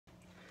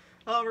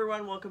Hello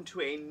everyone, welcome to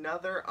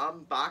another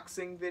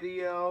unboxing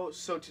video.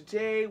 So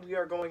today we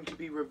are going to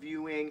be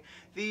reviewing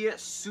the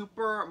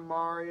Super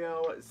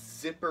Mario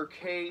zipper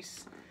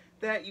case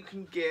that you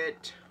can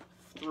get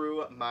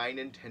through My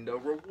Nintendo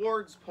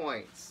Rewards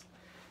points.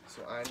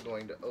 So I'm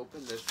going to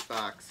open this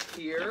box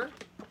here.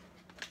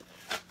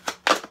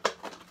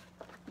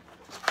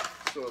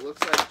 So it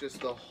looks like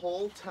just the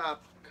whole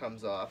top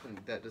comes off and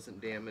that doesn't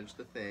damage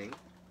the thing.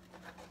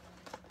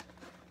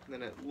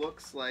 Then it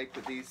looks like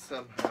that these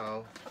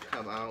somehow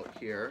come out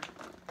here.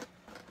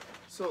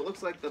 So it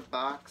looks like the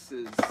box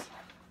is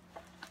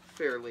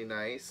fairly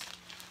nice.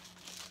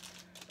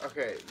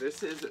 Okay,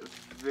 this is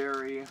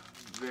very,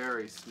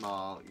 very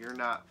small. You're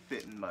not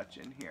fitting much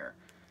in here.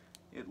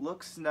 It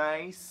looks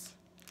nice.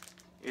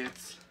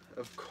 It's,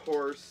 of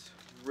course,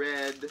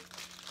 red.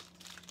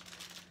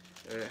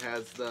 And it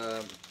has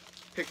the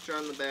picture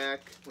on the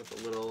back with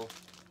a little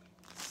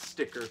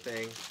sticker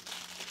thing.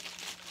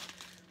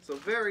 So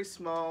very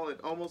small.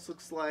 It almost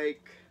looks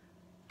like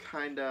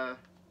kinda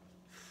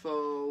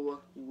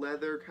faux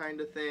leather kind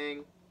of thing.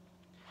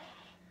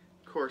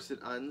 Of course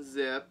it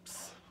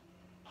unzips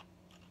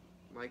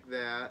like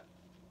that.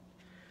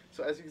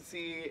 So as you can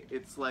see,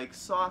 it's like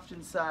soft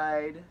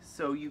inside,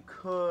 so you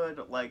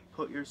could like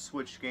put your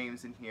Switch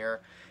games in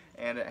here,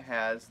 and it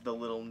has the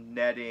little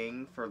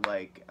netting for,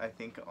 like, I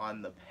think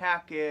on the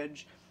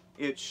package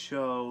it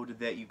showed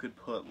that you could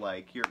put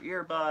like your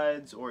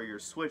earbuds or your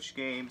Switch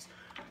games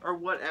or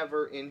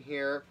whatever in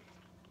here.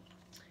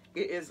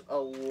 It is a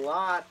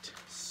lot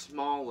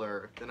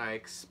smaller than I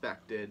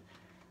expected.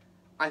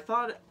 I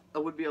thought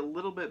it would be a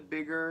little bit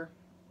bigger,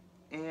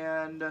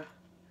 and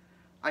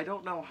I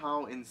don't know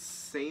how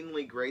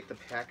insanely great the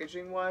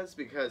packaging was,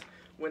 because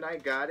when I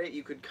got it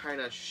you could kind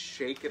of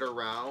shake it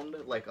around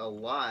like a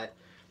lot,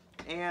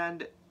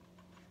 and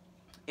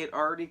it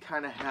already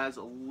kind of has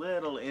a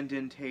little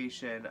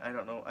indentation. I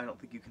don't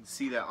think you can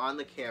see that on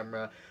the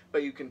camera,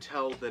 but you can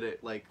tell that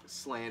it like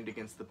slammed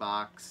against the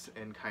box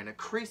and kind of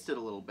creased it a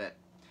little bit.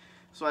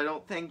 So I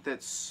don't think that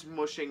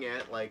smushing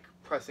it, like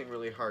pressing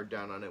really hard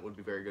down on it, would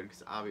be very good,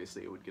 because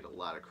obviously it would get a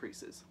lot of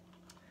creases.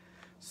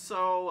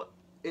 So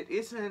it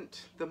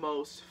isn't the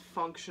most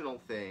functional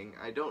thing.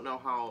 I don't know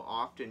how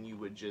often you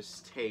would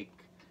just take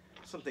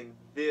something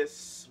this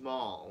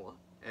small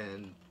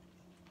and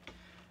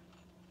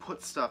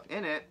put stuff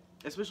in it,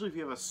 especially if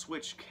you have a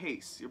Switch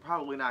case. You're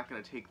probably not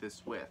going to take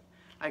this with.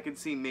 I could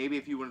see maybe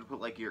if you wanted to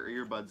put like your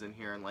earbuds in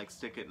here and like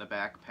stick it in a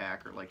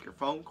backpack or like your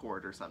phone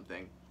cord or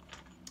something.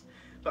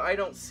 But I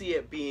don't see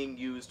it being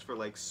used for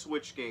like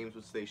Switch games,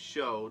 which they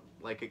showed.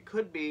 Like it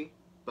could be,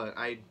 but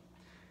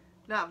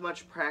not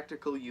much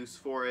practical use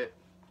for it.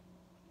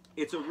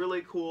 It's a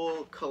really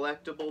cool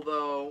collectible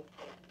though.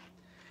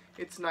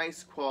 It's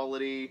nice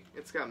quality.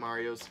 It's got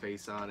Mario's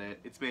face on it.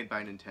 It's made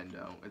by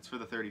Nintendo. It's for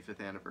the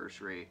 35th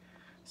anniversary.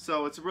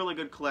 So it's a really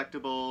good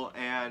collectible,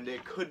 and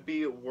it could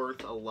be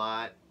worth a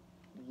lot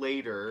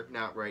later,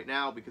 not right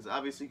now, because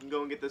obviously you can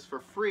go and get this for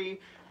free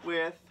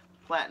with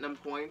Platinum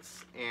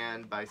points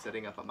and by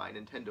setting up a My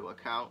Nintendo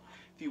account.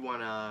 If you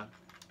want to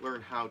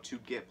learn how to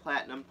get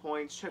Platinum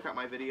points, check out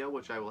my video,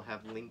 which I will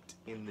have linked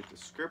in the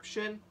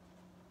description.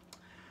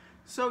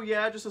 So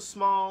yeah, just a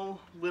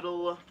small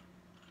little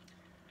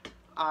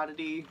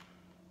oddity.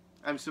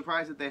 I'm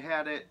surprised that they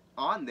had it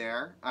on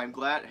there. I'm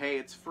glad, hey,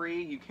 it's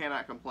free, you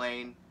cannot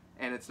complain,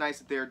 and it's nice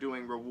that they're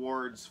doing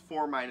rewards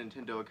for My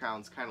Nintendo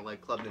accounts, kind of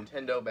like Club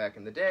Nintendo back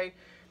in the day.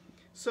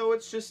 So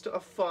it's just a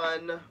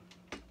fun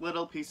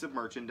little piece of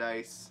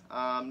merchandise.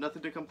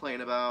 Nothing to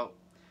complain about.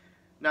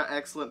 Not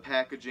excellent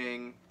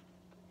packaging,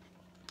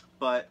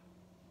 but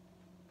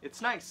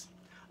it's nice.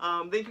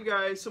 Thank you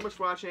guys so much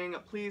for watching.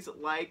 Please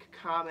like,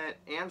 comment,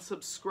 and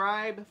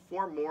subscribe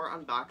for more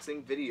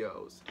unboxing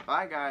videos.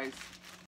 Bye, guys.